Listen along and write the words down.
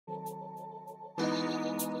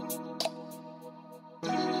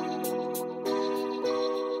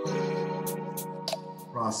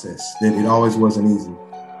process, that it always wasn't easy.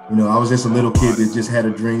 You know, I was just a little kid that just had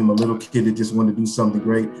a dream, a little kid that just wanted to do something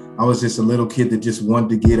great. I was just a little kid that just wanted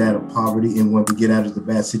to get out of poverty and wanted to get out of the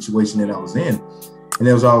bad situation that I was in. And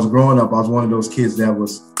as I was growing up, I was one of those kids that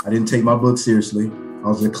I didn't take my book seriously. I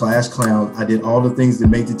was a class clown. I did all the things that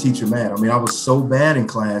made the teacher mad. I mean, I was so bad in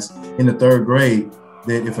class in the 3rd grade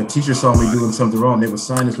that if a teacher saw me doing something wrong, they would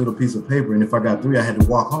sign this little piece of paper. And if I got 3, I had to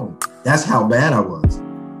walk home. That's how bad I was.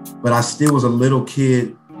 But I still was a little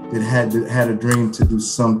kid that had a dream to do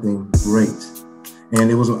something great.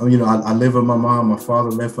 And it was, you know, I lived with my mom. My father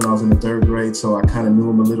left when I was in the 3rd grade, so I kind of knew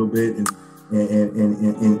him a little bit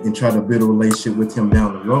and tried to build a relationship with him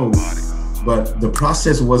down the road. But the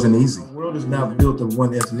process wasn't easy. The world is not built of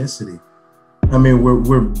one ethnicity. I mean,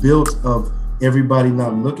 we're built of everybody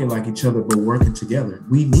not looking like each other, but working together.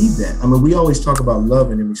 We need that. I mean, we always talk about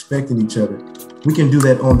loving and respecting each other. We can do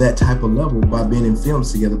that on that type of level by being in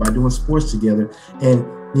films together, by doing sports together, and,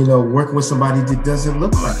 you know, working with somebody that doesn't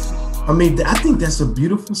look like you. I mean, I think that's a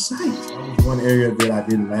beautiful sight. That was one area that I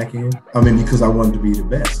didn't lack in. I mean, because I wanted to be the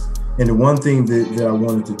best. And the one thing that I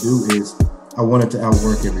wanted to do is I wanted to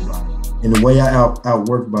outwork everybody. And the way I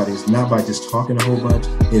outwork body is not by just talking a whole bunch,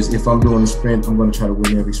 is if I'm doing a sprint, I'm going to try to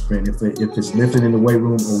win every sprint. If it's lifting in the weight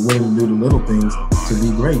room or willing to do the little things to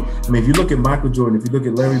be great. I mean, if you look at Michael Jordan, if you look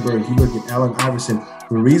at Larry Bird, if you look at Allen Iverson,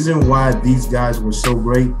 the reason why these guys were so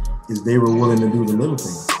great is they were willing to do the little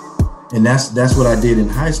things. And that's what I did in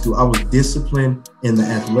high school. I was disciplined in the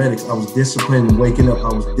athletics. I was disciplined in waking up.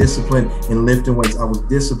 I was disciplined in lifting weights. I was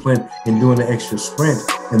disciplined in doing the extra sprint.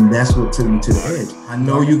 And that's what took me to the edge. I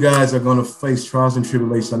know you guys are going to face trials and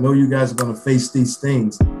tribulations. I know you guys are going to face these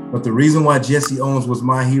things. But the reason why Jesse Owens was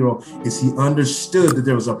my hero is he understood that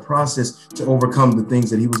there was a process to overcome the things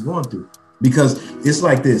that he was going through. Because it's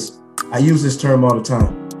like this. I use this term all the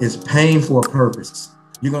time. It's pain for a purpose.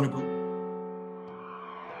 You're going to go